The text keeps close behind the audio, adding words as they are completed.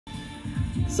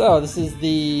So this is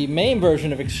the MAME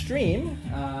version of Extreme.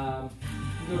 Do a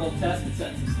little test and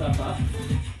set some stuff up.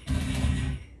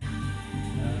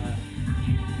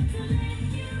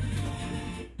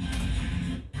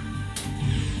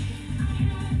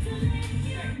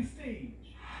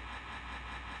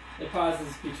 It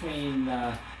pauses between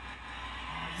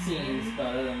scenes, but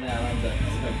other than that, I'm going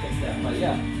to fix that. But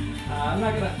yeah, I'm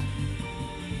not going to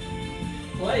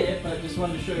play it, but just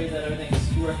wanted to show you that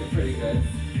everything's working pretty good.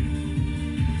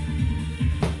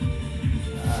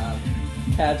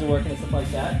 Pads are working and stuff like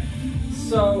that.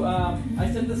 So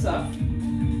I set this up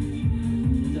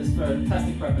just for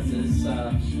testing purposes.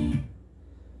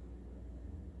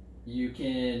 You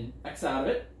can X out of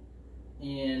it,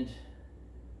 and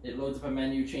it loads up a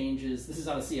menu, changes, this is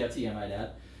on a CRT I might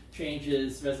add,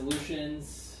 changes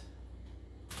resolutions,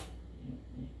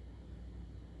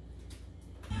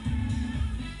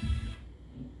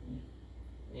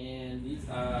 and these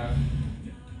are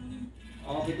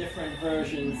all the different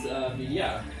versions of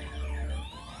DDR.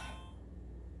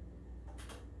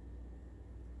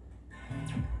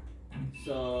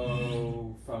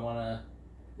 So if I want to,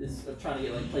 I'm trying to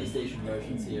get like PlayStation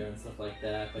versions here and stuff like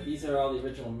that, but these are all the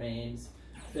original MAMEs.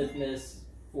 5th mix,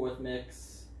 4th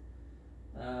mix,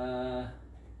 4th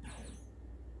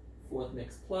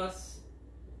mix plus.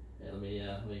 Yeah, let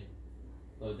me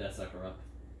load that sucker up.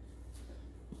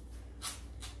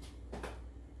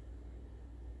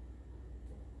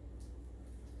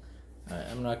 Alright,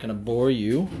 I'm not going to bore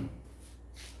you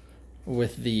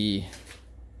with the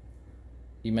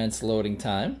immense loading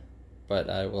time, but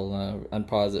I will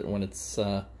unpause it when it's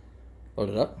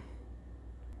loaded up.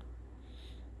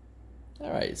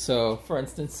 Alright, so for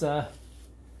instance,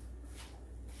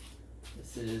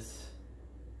 this is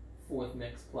 4th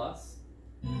mix plus.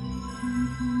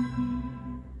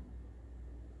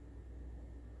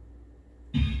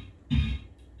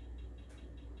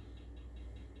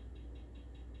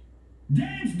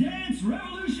 Dance Dance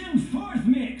Revolution 4th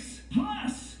mix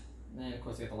plus. And of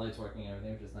course you got the lights working and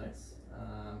everything, which is nice.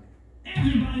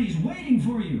 Everybody's waiting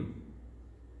for you.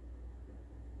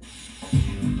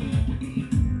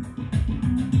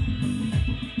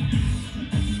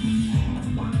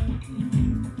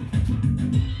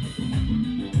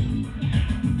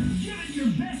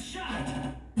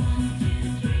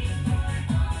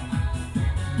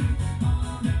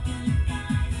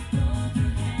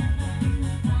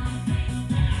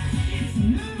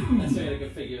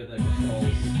 Figure the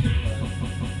controls,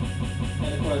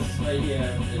 and of course right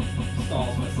here it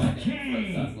stalls for a second before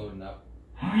it starts loading up.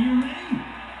 Are you ready?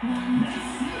 Let's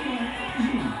see what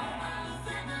energy.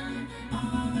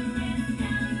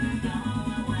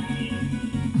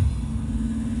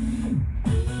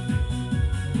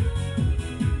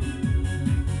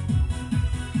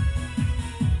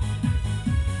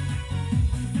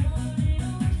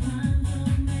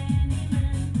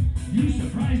 You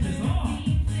surprised us all.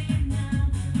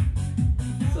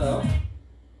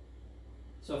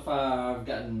 So far I've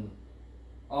gotten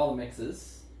all the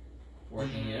mixes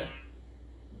working here.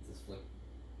 Let's just flip.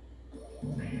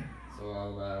 So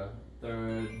I'll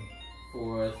 3rd,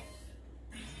 4th.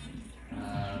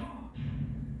 Let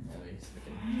me see if I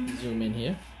can zoom in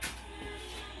here.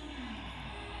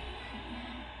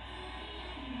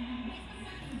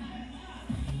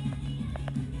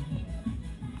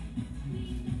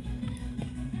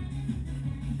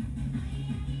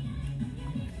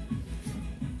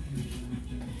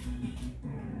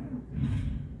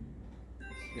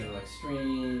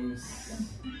 Extremes,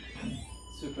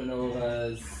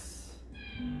 supernovas.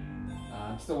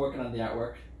 I'm still working on the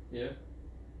artwork here,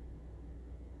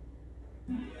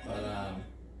 but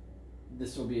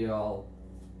this will be all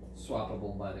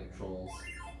swappable by the controls.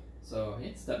 So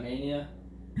hey, Stepmania.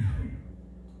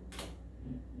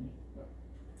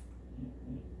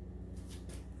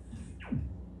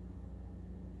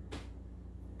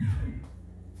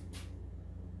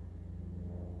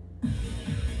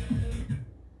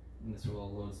 This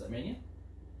will load Stepmania.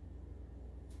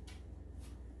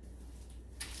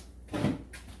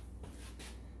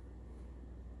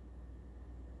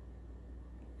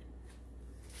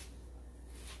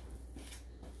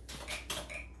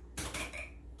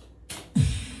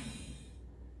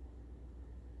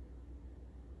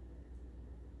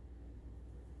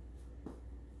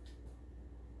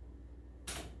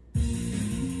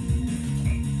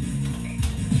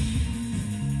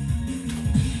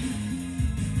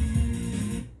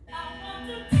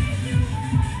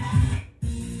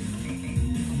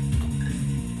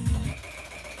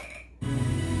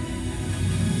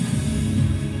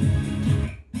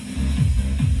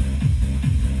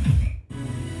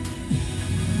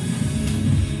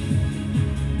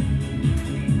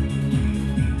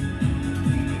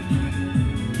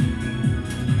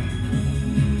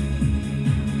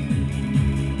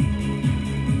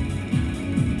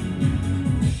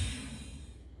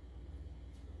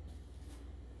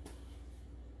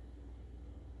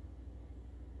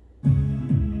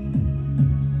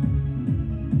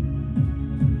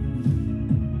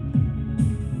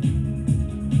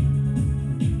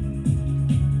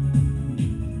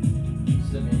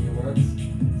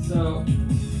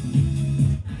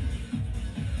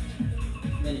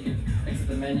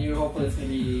 menu. Hopefully it's going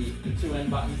to be the 2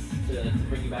 end buttons to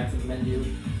bring you back to the menu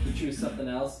to choose something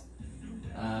else.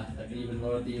 I can even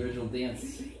load the original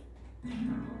dance,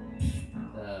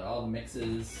 all the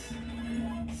mixes.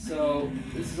 So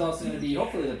this is also going to be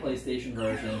hopefully the PlayStation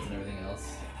versions and everything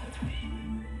else.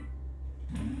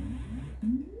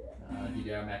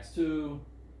 DDR Max 2.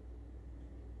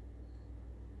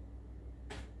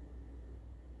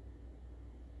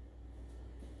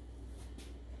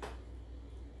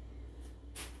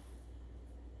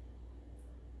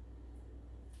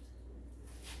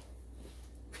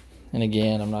 And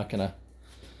again, I'm not gonna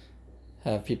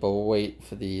have people wait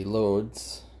for the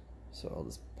loads, so I'll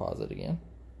just pause it again.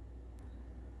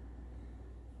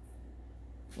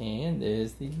 And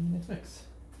there's the next mix.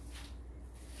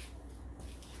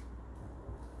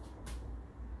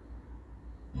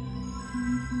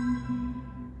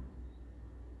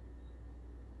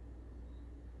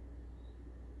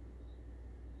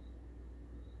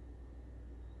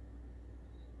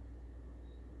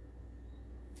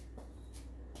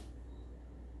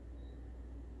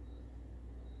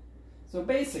 So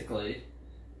basically,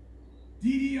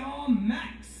 DDR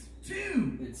Max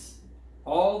 2. It's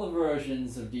all the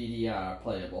versions of DDR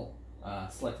playable,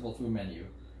 selectable through menu,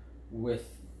 with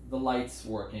the lights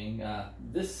working.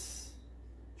 This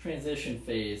transition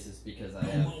phase is because I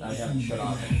haven't shut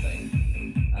off anything,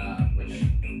 which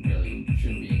really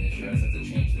shouldn't be an issue. I just have to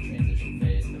change the transition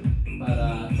phase. But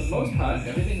for the most part,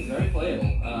 everything's very playable.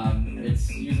 It's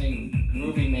using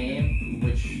Groovy MAME,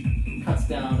 which cuts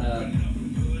down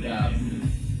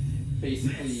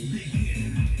basically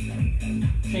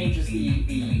changes the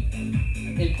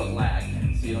input lag,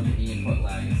 so you don't get the input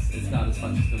lag. It's not as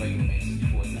much as the regular MAME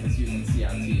before, so it's using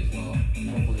CRT as well.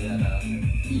 Hopefully that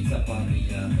eats up on the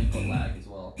input lag as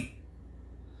well.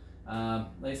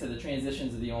 Like I said, the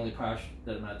transitions are the only part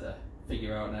that I'm going to have to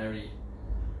figure out, and I already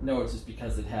know it's just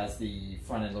because it has the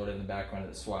front end loaded in the background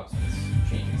that swaps when it's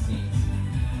changing scenes.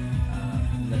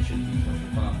 That shouldn't be too much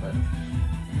of a problem, but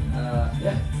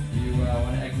yeah, you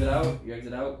want to exit out, you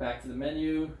exit out, back to the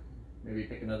menu, maybe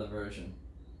pick another version.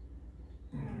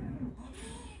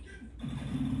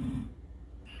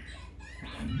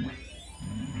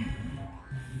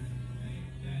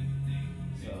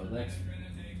 So the next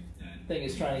thing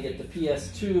is trying to get the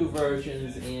PS2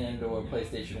 versions and or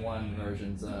PlayStation 1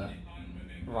 versions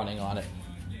running on it.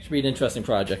 Should be an interesting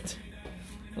project.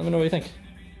 Let me know what you think.